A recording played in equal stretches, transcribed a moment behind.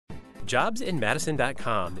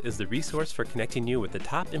JobsInMadison.com is the resource for connecting you with the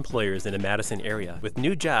top employers in the Madison area. With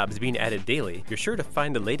new jobs being added daily, you're sure to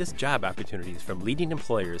find the latest job opportunities from leading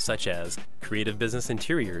employers such as Creative Business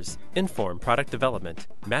Interiors, Inform Product Development,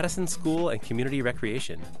 Madison School and Community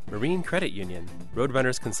Recreation, Marine Credit Union,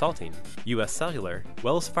 Roadrunners Consulting, U.S. Cellular,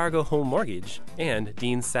 Wells Fargo Home Mortgage, and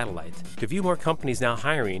Dean's Satellite. To view more companies now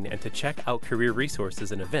hiring and to check out career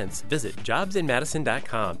resources and events, visit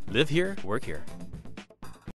JobsInMadison.com. Live here, work here.